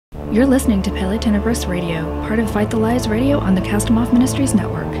You're listening to Pelle Tenebris Radio, part of Fight the Lies Radio on the Cast 'Em Off Ministries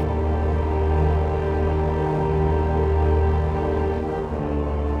Network.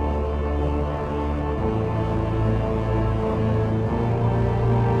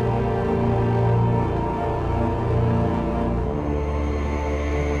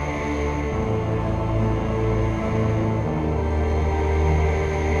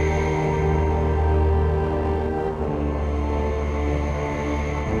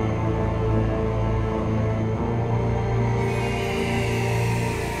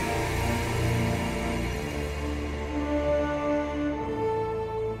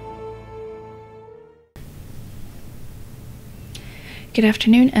 Good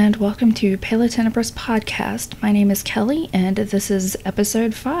afternoon and welcome to Pelle Tenebris Podcast. My name is Kelly and this is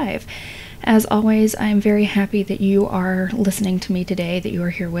episode 5. As always, I'm very happy that you are listening to me today, that you are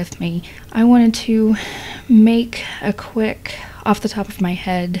here with me. I wanted to make a quick, off the top of my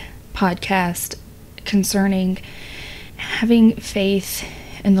head, podcast concerning having faith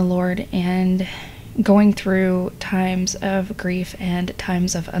in the Lord and going through times of grief and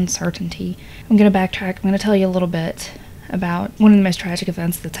times of uncertainty. I'm going to backtrack. I'm going to tell you a little bit about one of the most tragic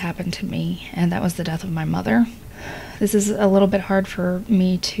events that's happened to me, and that was the death of my mother. This is a little bit hard for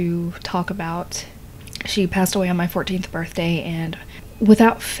me to talk about. She passed away on my 14th birthday, and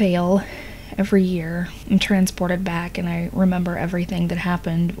without fail, every year I'm transported back and I remember everything that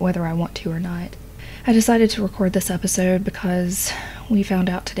happened, whether I want to or not. I decided to record this episode because we found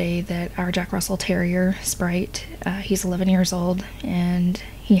out today that our Jack Russell Terrier, Sprite, he's 11 years old, and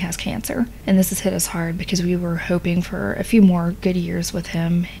he has cancer. And this has hit us hard because we were hoping for a few more good years with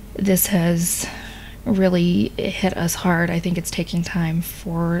him. This has really hit us hard. I think it's taking time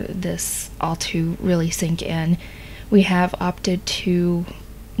for this all to really sink in. We have opted to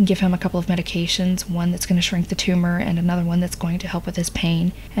give him a couple of medications, one that's going to shrink the tumor and another one that's going to help with his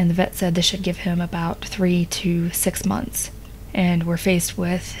pain. And the vet said this should give him about 3 to 6 months. And we're faced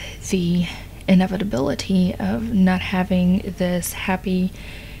with the inevitability of not having this happy,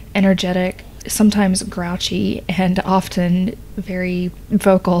 energetic, sometimes grouchy, and often very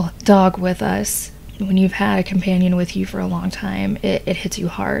vocal dog with us. When you've had a companion with you for a long time, it hits you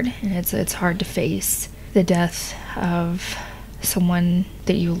hard, and it's hard to face the death of someone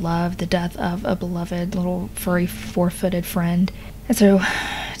that you love, the death of a beloved little furry 4-footed friend. And so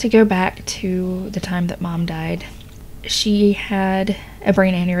to go back to the time that Mom died, she had a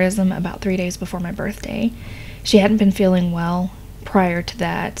brain aneurysm about 3 days before my birthday. She hadn't been feeling well prior to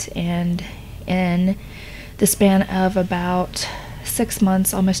that, and in the span of about 6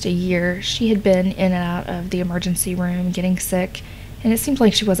 months, almost a year, she had been in and out of the emergency room getting sick, and it seemed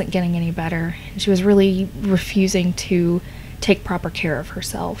like she wasn't getting any better. She was really refusing to take proper care of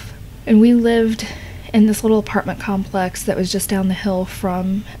herself. And we lived in this little apartment complex that was just down the hill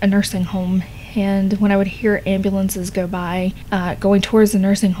from a nursing home. And when I would hear ambulances go by, going towards the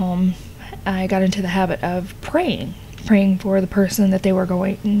nursing home, I got into the habit of praying for the person that they were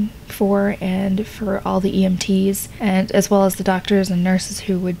going for and for all the EMTs, and as well as the doctors and nurses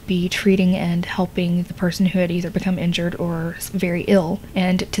who would be treating and helping the person who had either become injured or very ill.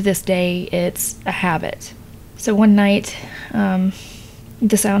 And to this day, it's a habit. So one night,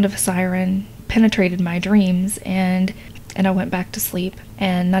 the sound of a siren penetrated my dreams, and I went back to sleep.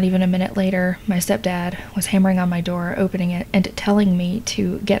 And not even a minute later, my stepdad was hammering on my door, opening it, and telling me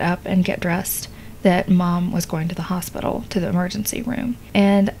to get up and get dressed, that Mom was going to the hospital, to the emergency room.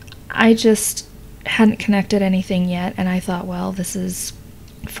 And I just hadn't connected anything yet, and I thought, well, this is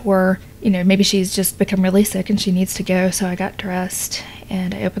for, maybe she's just become really sick and she needs to go. So I got dressed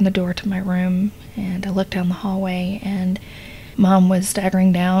and I opened the door to my room and I looked down the hallway, and Mom was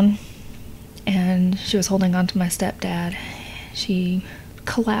staggering down and she was holding on to my stepdad. She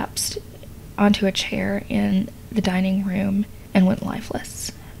collapsed onto a chair in the dining room and went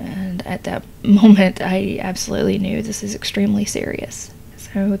lifeless. And at that moment, I absolutely knew this is extremely serious.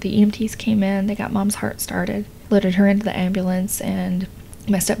 So the EMTs came in, they got Mom's heart started, loaded her into the ambulance, and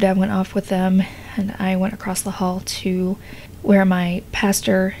my stepdad went off with them, and I went across the hall to where my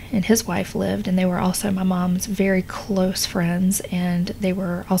pastor and his wife lived, and they were also my mom's very close friends, and they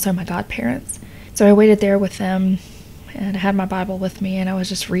were also my godparents. So I waited there with them, and I had my Bible with me, and I was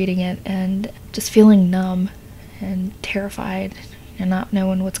just reading it, and just feeling numb and terrified, and not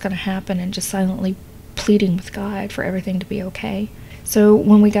knowing what's going to happen, and just silently pleading with God for everything to be okay. So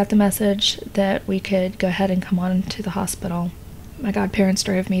when we got the message that we could go ahead and come on to the hospital, my godparents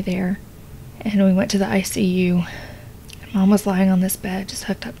drove me there, and we went to the ICU. Mom was lying on this bed, just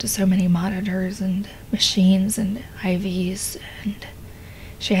hooked up to so many monitors and machines and IVs, and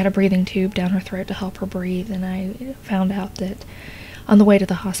she had a breathing tube down her throat to help her breathe, and I found out that On the way to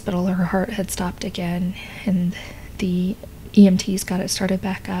the hospital, her heart had stopped again, and the EMTs got it started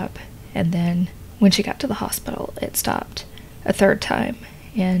back up, and then when she got to the hospital, it stopped a third time,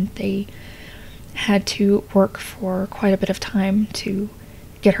 and they had to work for quite a bit of time to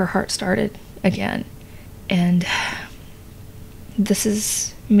get her heart started again. And this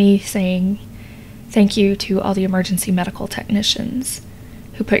is me saying thank you to all the emergency medical technicians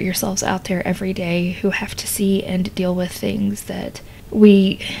who put yourselves out there every day, who have to see and deal with things that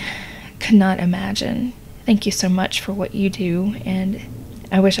we could not imagine. Thank you so much for what you do, and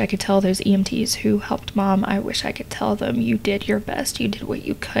I wish I could tell those EMTs who helped Mom, I wish I could tell them you did your best, you did what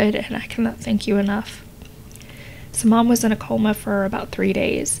you could, and I cannot thank you enough. So Mom was in a coma for about 3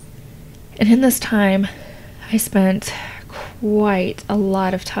 days, and in this time, I spent quite a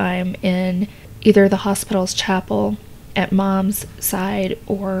lot of time in either the hospital's chapel, at Mom's side,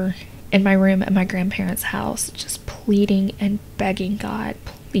 or in my room at my grandparents' house, just pleading and begging God,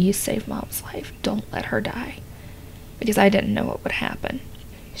 please save Mom's life. Don't let her die. Because I didn't know what would happen.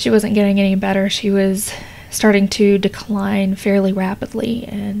 She wasn't getting any better. She was starting to decline fairly rapidly.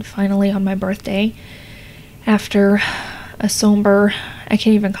 And finally, on my birthday, after a somber, I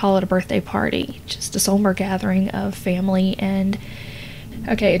can't even call it a birthday party, just a somber gathering of family, and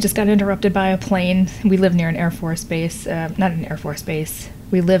okay, it just got interrupted by a plane. We live near an Air Force base, not an Air Force base.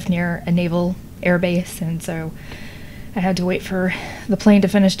 We live near a naval air base, and so I had to wait for the plane to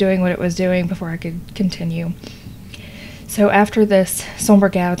finish doing what it was doing before I could continue. So after this somber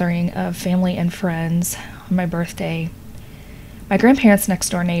gathering of family and friends on my birthday, my grandparents' next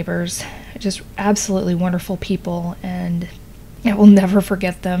door neighbors, just absolutely wonderful people, and I will never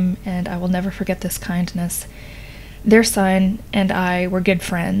forget them, and I will never forget this kindness. Their son and I were good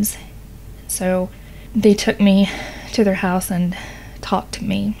friends, so they took me to their house and talked to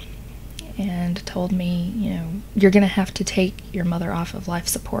me and told me, you're going to have to take your mother off of life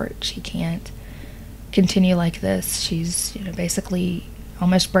support. She can't continue like this. She's, basically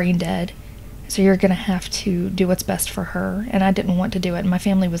almost brain dead. So you're going to have to do what's best for her. And I didn't want to do it. And my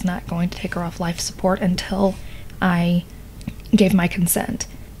family was not going to take her off life support until I gave my consent.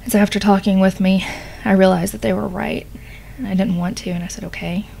 And so after talking with me, I realized that they were right. And I didn't want to. And I said,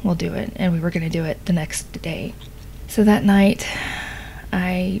 okay, we'll do it. And we were going to do it the next day. So that night,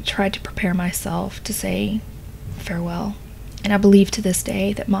 I tried to prepare myself to say farewell. And I believe to this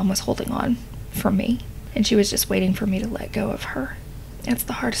day that Mom was holding on for me. And she was just waiting for me to let go of her. It's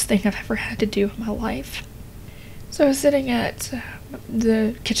the hardest thing I've ever had to do in my life. So I was sitting at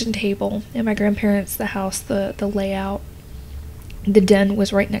the kitchen table in my grandparents' the house, the layout. The den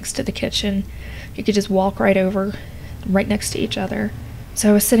was right next to the kitchen. You could just walk right over, right next to each other. So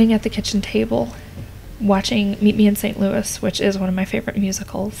I was sitting at the kitchen table watching Meet Me in St. Louis, which is one of my favorite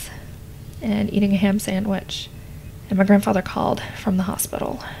musicals, and eating a ham sandwich. And my grandfather called from the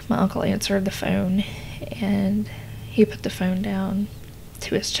hospital. My uncle answered the phone, and he put the phone down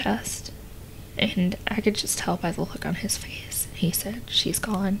to his chest, and I could just tell by the look on his face. He said, "She's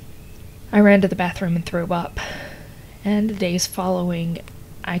gone." I ran to the bathroom and threw up, and the days following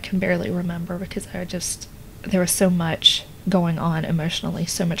I can barely remember because there was so much going on emotionally,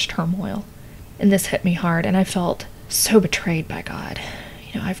 so much turmoil, and this hit me hard, and I felt so betrayed by God.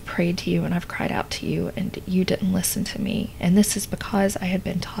 I've prayed to you and I've cried out to you, and you didn't listen to me. And this is because I had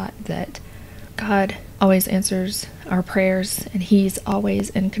been taught that God always answers our prayers, and He's always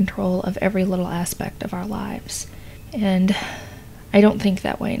in control of every little aspect of our lives. And I don't think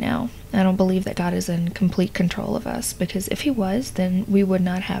that way now. I don't believe that God is in complete control of us, because if He was, then we would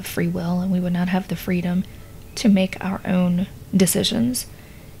not have free will, and we would not have the freedom to make our own decisions.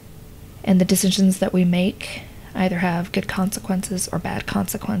 And the decisions that we make either have good consequences or bad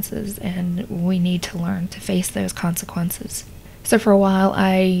consequences, and we need to learn to face those consequences. So for a while,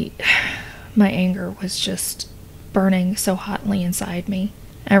 my anger was just burning so hotly inside me.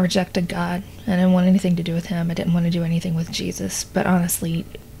 I rejected God. I didn't want anything to do with Him. I didn't want to do anything with Jesus. But honestly,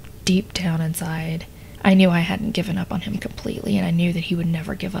 deep down inside, I knew I hadn't given up on Him completely, and I knew that He would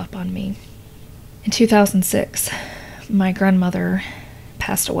never give up on me. In 2006, my grandmother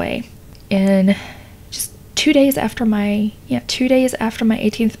passed away. And just 2 days after my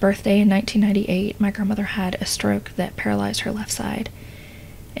 18th birthday in 1998, my grandmother had a stroke that paralyzed her left side.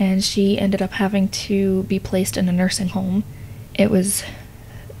 And she ended up having to be placed in a nursing home. It was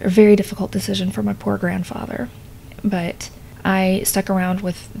a very difficult decision for my poor grandfather, but I stuck around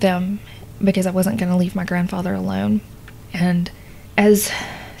with them because I wasn't going to leave my grandfather alone. And as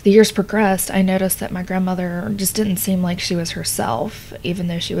the years progressed, I noticed that my grandmother just didn't seem like she was herself, even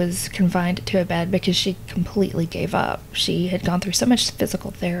though she was confined to a bed, because she completely gave up. She had gone through so much physical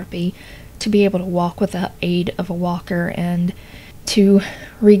therapy to be able to walk with the aid of a walker, and to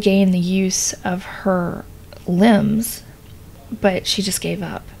regain the use of her limbs, but she just gave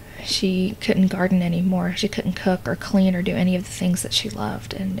up. She couldn't garden anymore. She couldn't cook or clean or do any of the things that she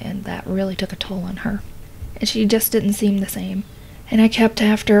loved, and that really took a toll on her. And she just didn't seem the same. And I kept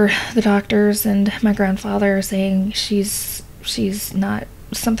after the doctors and my grandfather, saying she's not,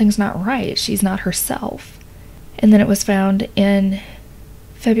 something's not right. She's not herself. And then it was found in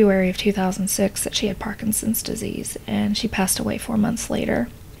February of 2006 that she had Parkinson's disease, and she passed away 4 months later.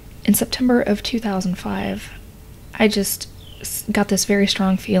 In September of 2005, I just got this very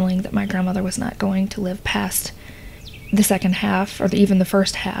strong feeling that my grandmother was not going to live past the second half, or even the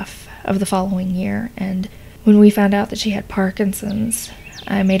first half of the following year. And when we found out that she had Parkinson's,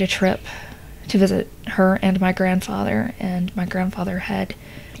 I made a trip to visit her and my grandfather, and my grandfather had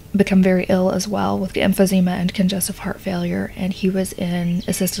become very ill as well with emphysema and congestive heart failure, and he was in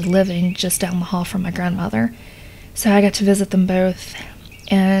assisted living just down the hall from my grandmother. So I got to visit them both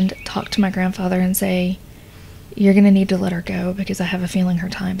and talk to my grandfather and say, "You're going to need to let her go because I have a feeling her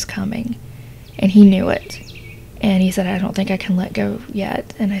time's coming." And he knew it. And he said, "I don't think I can let go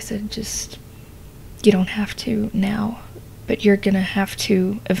yet." And I said, "Just, you don't have to now, but you're going to have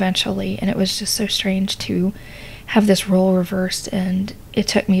to eventually." And it was just so strange to have this role reversed, and it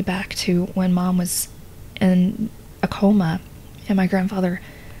took me back to when Mom was in a coma and my grandfather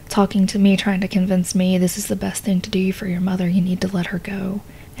talking to me, trying to convince me, "This is the best thing to do for your mother, you need to let her go."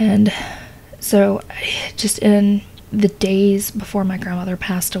 And so just in the days before my grandmother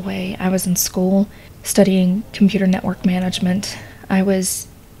passed away, I was in school studying computer network management. I was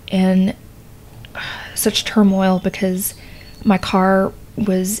in such turmoil because my car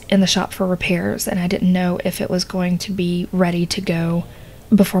was in the shop for repairs, and I didn't know if it was going to be ready to go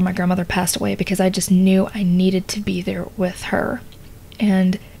before my grandmother passed away, because I just knew I needed to be there with her.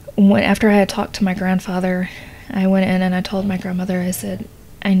 And after I had talked to my grandfather, I went in and I told my grandmother, I said,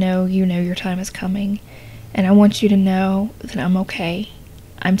 "I know you know your time is coming, and I want you to know that I'm okay.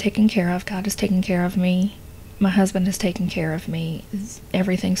 I'm taken care of. God is taking care of me. My husband is taking care of me.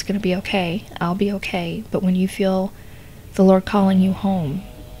 Everything's going to be okay. I'll be okay. But when you feel the Lord calling you home,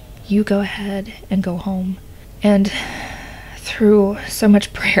 you go ahead and go home." And through so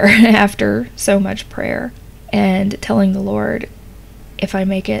much prayer, after so much prayer, and telling the Lord, if I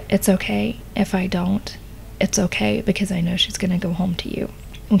make it, it's okay. If I don't, it's okay, because I know she's going to go home to you.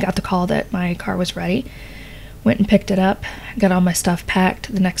 We got the call that my car was ready, went and picked it up, got all my stuff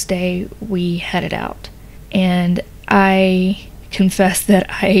packed. The next day, we headed out. And I confess that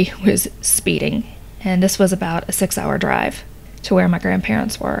I was speeding. And this was about a 6-hour drive to where my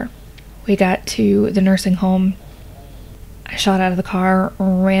grandparents were. We got to the nursing home. I shot out of the car,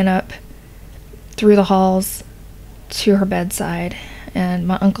 ran up through the halls to her bedside, and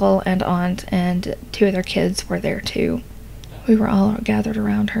my uncle and aunt and 2 of their kids were there too. We were all gathered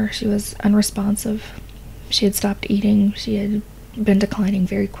around her. She was unresponsive. She had stopped eating. She had been declining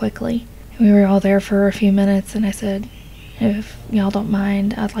very quickly. We were all there for a few minutes, and I said, "If y'all don't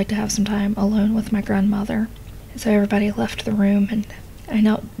mind, I'd like to have some time alone with my grandmother." And so everybody left the room, and I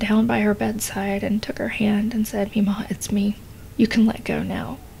knelt down by her bedside and took her hand and said, "Mima, it's me. You can let go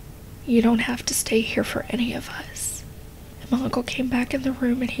now. You don't have to stay here for any of us." And my uncle came back in the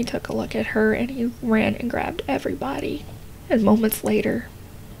room, and he took a look at her, and he ran and grabbed everybody. And moments later,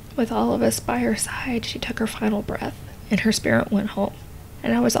 with all of us by her side, she took her final breath, and her spirit went home.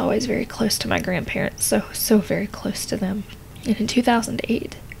 And I was always very close to my grandparents, so very close to them. And in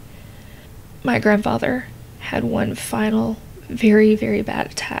 2008, my grandfather had one final, very, very bad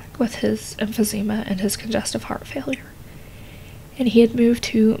attack with his emphysema and his congestive heart failure. And he had moved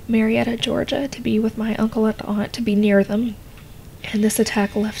to Marietta, Georgia, to be with my uncle and aunt, to be near them. And this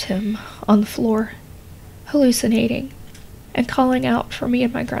attack left him on the floor, hallucinating and calling out for me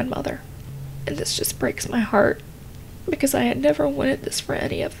and my grandmother. And this just breaks my heart, because I had never wanted this for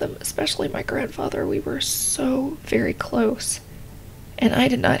any of them, especially my grandfather. We were so very close. And I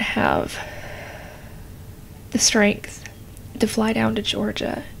did not have the strength to fly down to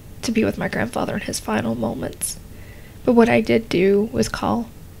Georgia to be with my grandfather in his final moments. But what I did do was call.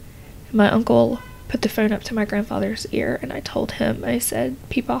 My uncle put the phone up to my grandfather's ear, and I told him, I said,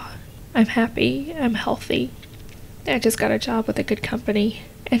 "Peepaw, I'm happy, I'm healthy. I just got a job with a good company,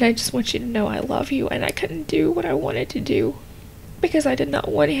 and I just want you to know I love you." And I couldn't do what I wanted to do, because I did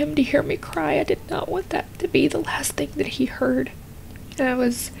not want him to hear me cry. I did not want that to be the last thing that he heard. And I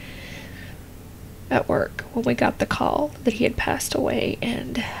was at work when we got the call that he had passed away,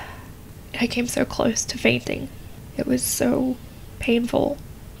 and I came so close to fainting. It was so painful,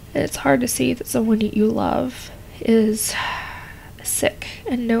 and it's hard to see that someone that you love is sick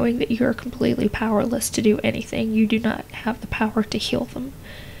and knowing that you are completely powerless to do anything. You do not have the power to heal them.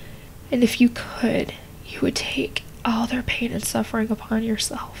 And if you could, you would take all their pain and suffering upon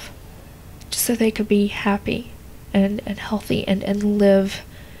yourself, just so they could be happy and healthy and live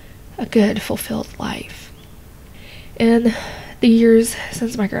a good, fulfilled life. In the years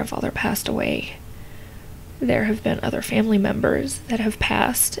since my grandfather passed away, there have been other family members that have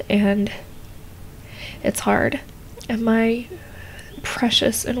passed, and it's hard. And my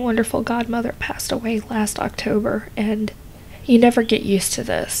precious and wonderful godmother passed away last October, and you never get used to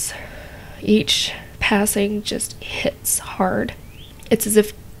this. Each passing just hits hard. It's as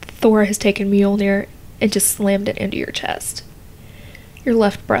if Thor has taken Mjolnir and just slammed it into your chest. You're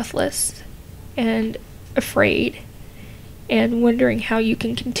left breathless and afraid and wondering how you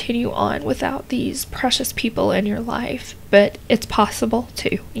can continue on without these precious people in your life. But it's possible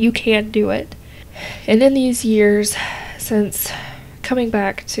to. You can do it. And in these years since coming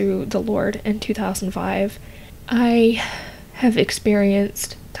back to the Lord in 2005, I have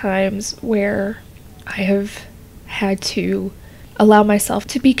experienced times where I have had to allow myself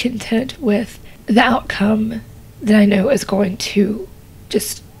to be content with the outcome that I know is going to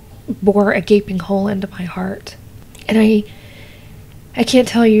just bore a gaping hole into my heart. And I can't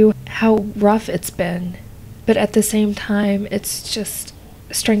tell you how rough it's been, but at the same time, it's just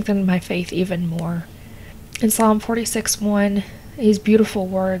strengthened my faith even more. In Psalm 46:1, these beautiful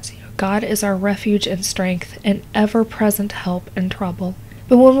words, God is our refuge and strength, an ever-present help in trouble.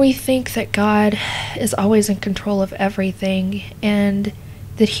 But when we think that God is always in control of everything, and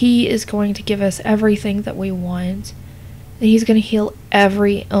that He is going to give us everything that we want, that He's going to heal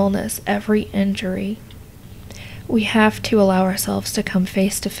every illness, every injury, we have to allow ourselves to come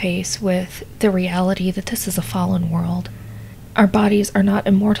face to face with the reality that this is a fallen world. Our bodies are not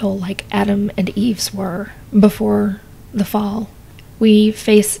immortal like Adam and Eve's were before the fall. We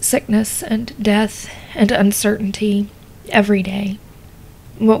face sickness and death and uncertainty every day.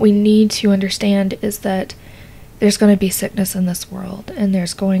 What we need to understand is that there's going to be sickness in this world, and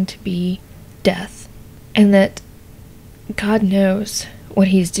there's going to be death, and that God knows what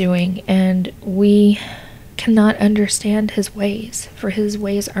He's doing, and we cannot understand His ways, for His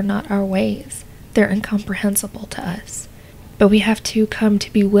ways are not our ways. They're incomprehensible to us. But we have to come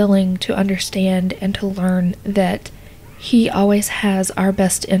to be willing to understand and to learn that He always has our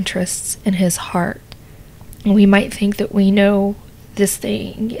best interests in His heart. We might think that we know this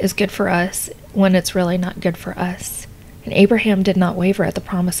thing is good for us when it's really not good for us. And Abraham did not waver at the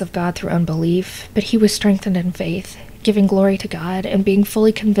promise of God through unbelief, but he was strengthened in faith, giving glory to God and being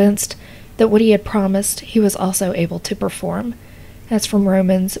fully convinced that what He had promised He was also able to perform. That's from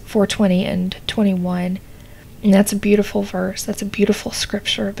Romans 4:20 and 21. And that's a beautiful verse. That's a beautiful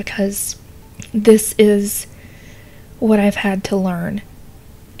scripture, because this is what I've had to learn.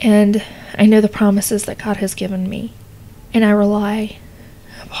 And I know the promises that God has given me. And I rely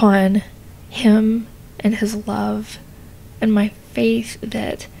upon Him and His love and my faith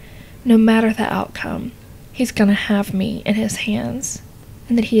that no matter the outcome, He's going to have me in His hands,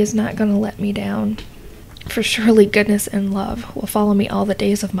 and that He is not going to let me down. For surely goodness and love will follow me all the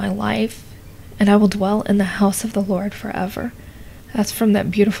days of my life, and I will dwell in the house of the Lord forever. That's from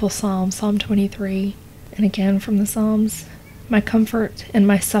that beautiful psalm, Psalm 23. And again from the Psalms, my comfort in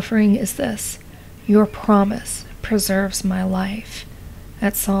my suffering is this: your promise preserves my life.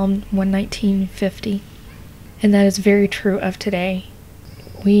 That's Psalm 119:50. And that is very true of today.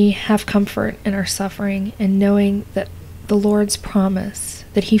 We have comfort in our suffering and knowing that the Lord's promise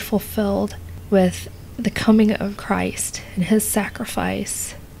that He fulfilled with the coming of Christ and His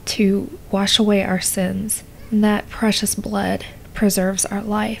sacrifice to wash away our sins, and that precious blood preserves our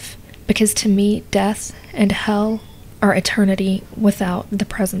life. Because to me, death and hell are eternity without the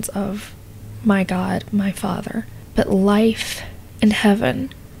presence of my God, my Father. But life and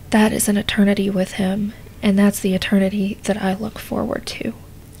heaven, that is an eternity with Him, and that's the eternity that I look forward to.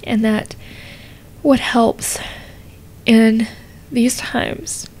 And that what helps in these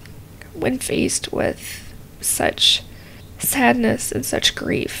times, when faced with such sadness and such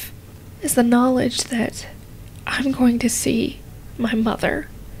grief, is the knowledge that I'm going to see my mother,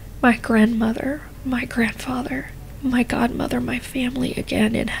 my grandmother, my grandfather, my godmother, my family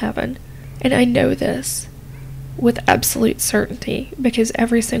again in heaven. And I know this with absolute certainty, because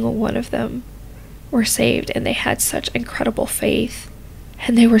every single one of them were saved, and they had such incredible faith,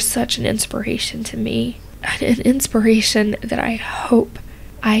 and they were such an inspiration to me, an inspiration that I hope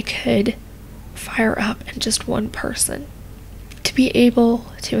I could fire up in just one person, to be able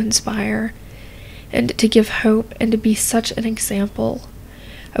to inspire and to give hope and to be such an example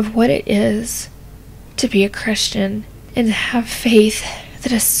of what it is to be a Christian and have faith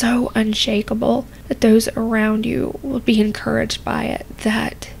that is so unshakable that those around you will be encouraged by it.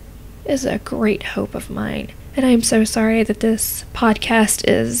 That is a great hope of mine. And I'm so sorry that this podcast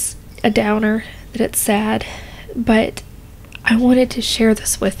is a downer, that it's sad, but I wanted to share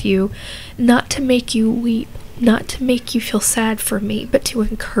this with you, not to make you weep, not to make you feel sad for me, but to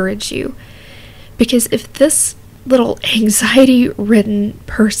encourage you. Because if this little anxiety-ridden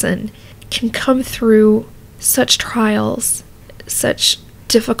person can come through such trials, such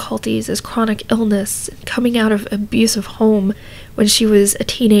difficulties as chronic illness, coming out of abusive home when she was a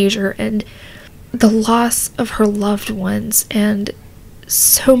teenager, and the loss of her loved ones, and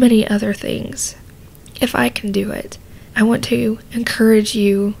so many other things, if I can do it, I want to encourage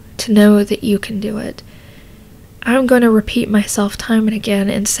you to know that you can do it. I'm going to repeat myself time and again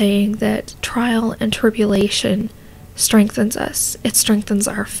in saying that trial and tribulation strengthens us. It strengthens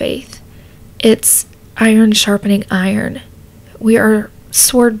our faith. It's iron sharpening iron. We are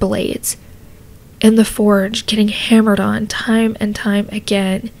sword blades in the forge, getting hammered on time and time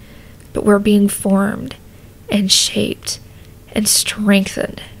again, but we're being formed and shaped and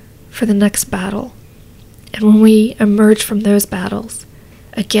strengthened for the next battle. And when we emerge from those battles,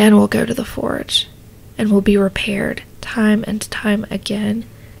 again we'll go to the forge and we'll be repaired time and time again.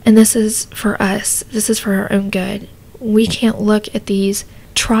 And this is for us. This is for our own good. We can't look at these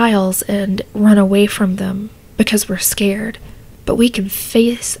trials and run away from them because we're scared, but we can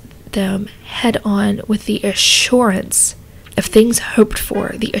face them head on with the assurance of things hoped for,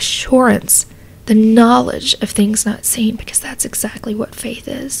 the assurance, the knowledge of things not seen, because that's exactly what faith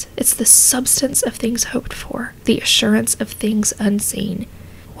is. It's the substance of things hoped for, the assurance of things unseen.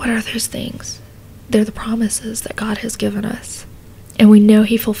 What are those things? They're the promises that God has given us. And we know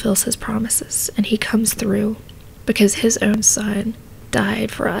He fulfills His promises, and He comes through because His own Son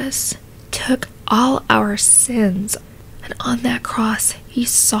died for us, took all our sins, and on that cross He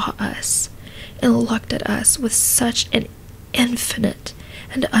saw us and looked at us with such an infinite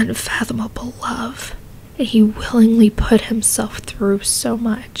and unfathomable love. And He willingly put Himself through so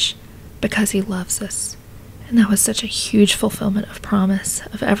much because He loves us. And that was such a huge fulfillment of promise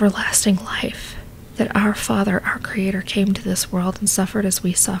of everlasting life, that our Father, our Creator, came to this world and suffered as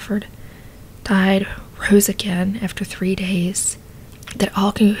we suffered, died, rose again after 3 days, that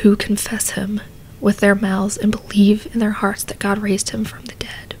all who confess Him with their mouths and believe in their hearts that God raised Him from the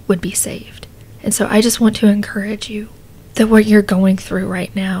dead would be saved. And so I just want to encourage you that what you're going through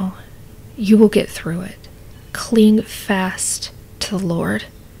right now, you will get through it. Cling fast to the Lord.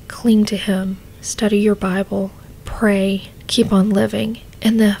 Cling to Him. Study your Bible. Pray. Keep on living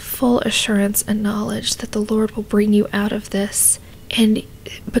in the full assurance and knowledge that the Lord will bring you out of this. And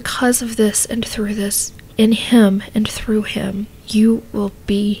because of this and through this, in Him and through Him, you will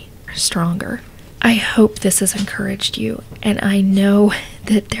be stronger. I hope this has encouraged you, and I know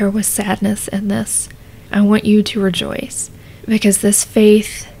that there was sadness in this. I want you to rejoice, because this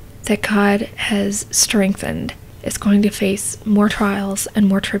faith that God has strengthened is going to face more trials and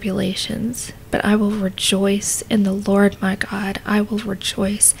more tribulations, but I will rejoice in the Lord my God. I will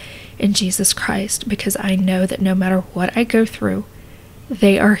rejoice in Jesus Christ, because I know that no matter what I go through,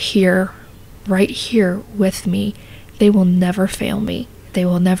 they are here, right here with me. They will never fail me. They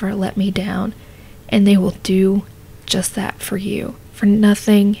will never let me down, and they will do just that for you. For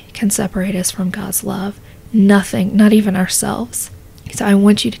nothing can separate us from God's love. Nothing, not even ourselves. So I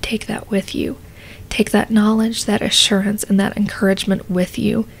want you to take that with you. Take that knowledge, that assurance, and that encouragement with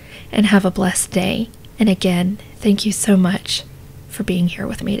you, and have a blessed day. And again, thank you so much for being here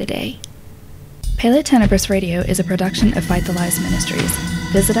with me today. Pelle Tenebris Radio is a production of Fight the Lies Ministries.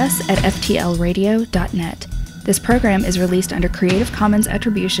 Visit us at ftlradio.net. This program is released under Creative Commons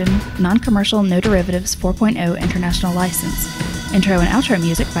Attribution, Non-Commercial No Derivatives 4.0 International License. Intro and outro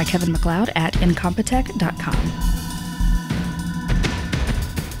music by Kevin MacLeod at incompetech.com.